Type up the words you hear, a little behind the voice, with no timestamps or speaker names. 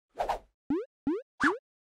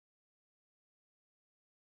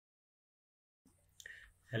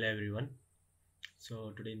Hello everyone.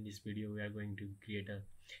 So today in this video we are going to create a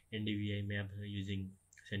NDVI map using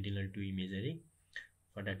Sentinel-2 Imagery.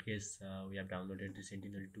 For that case we have downloaded the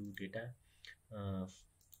Sentinel-2 data uh,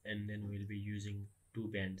 and then we'll be using two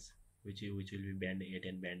bands which will be band 8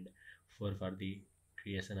 and band 4 for the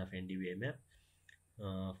creation of NDVI map.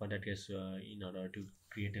 For that case in order to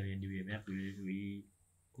create an NDVI map we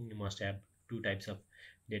must have two types of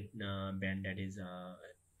band, that is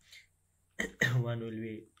one will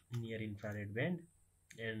be near infrared band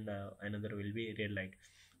and another will be red light.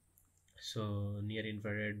 So near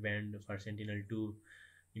infrared band for Sentinel-2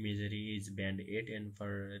 Imagery is band 8 and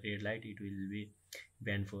for red light it will be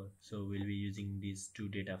band 4. So we'll be using these two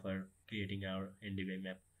data for creating our NDVI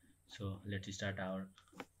map. So let's start our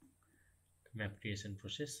map creation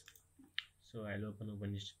process. So I'll open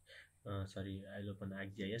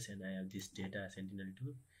ArcGIS and I have this data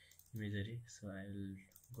Sentinel-2 Imagery. So I'll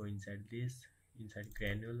go inside this, inside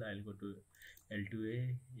granule. I'll go to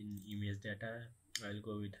L2A. In image data I'll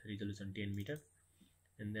go with resolution 10 meter,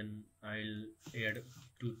 and then I'll add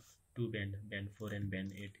two band 4 and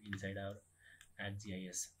band 8 inside our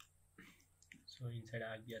ArcGIS. So inside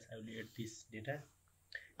ArcGIS I will add this data,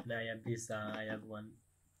 and I have this I have one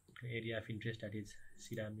area of interest, that is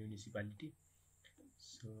Sira municipality.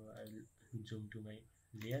 So I will zoom to my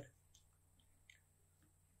layer.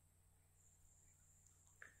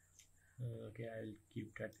 Okay, I'll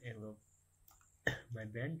keep that above my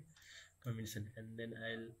band combination, and then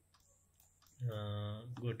I'll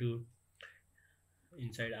go to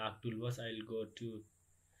inside Arc toolbox. I'll go to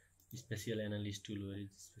special analyst tool. Where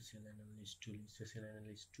is special analyst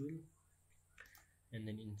tool? And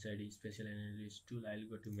then inside the special analyst tool I'll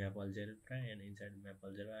go to map algebra, and inside map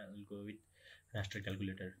algebra I'll go with raster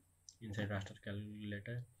calculator. Inside raster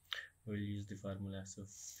calculator we'll use the formula. So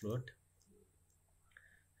float,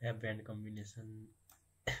 I have band combination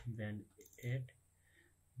band 8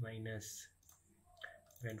 minus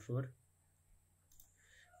band 4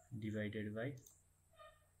 divided by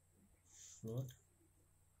float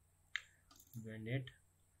band 8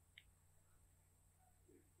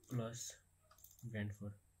 plus band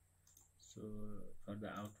 4. So for the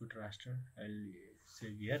output raster I'll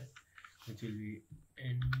save here, which will be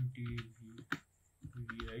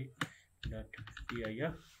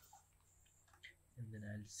ndvi.tif, and then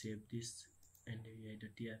I'll save this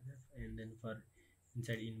ndvi.tif, and then for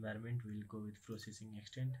inside environment we'll go with processing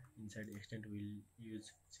extent. Inside extent we'll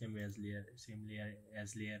use same layer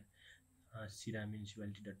as Sira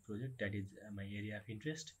municipality.project, that is my area of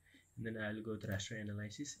interest. And then I'll go with raster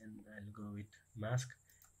analysis and I'll go with mask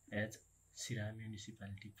as Sira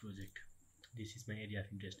municipality project. This is my area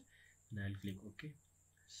of interest, and I'll click OK.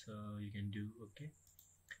 So you can do OK.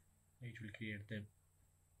 It will create the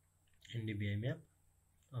NDVI map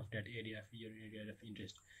of that area of your area of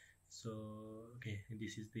interest. So okay,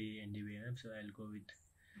 this is the NDVI map. So I'll go with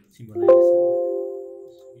symbolization.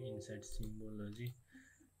 So inside symbology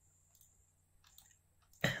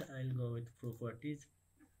I'll go with properties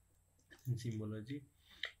in symbology,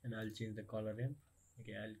 and I'll change the color ramp.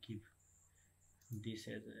 Okay, I'll keep this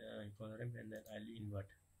as a color ramp, and then I'll invert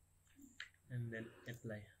and then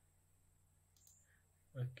apply.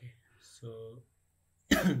 Okay, so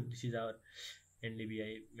this is our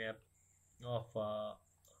NDVI map of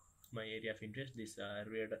my area of interest. This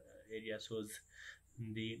red area shows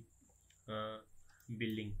the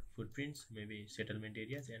building footprints, maybe settlement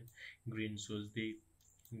areas, and green shows the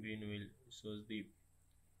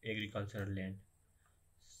agricultural land.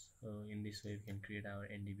 So in this way we can create our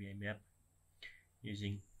NDVI map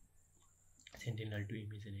using Sentinel-2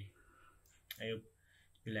 Imagery. I hope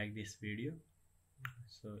you like this video.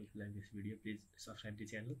 So if you like this video, please subscribe the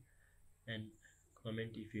channel and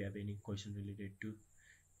comment if you have any question related to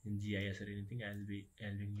GIS or anything. I'll be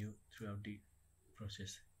helping you throughout the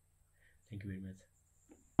process. Thank you very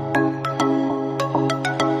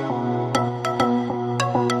much.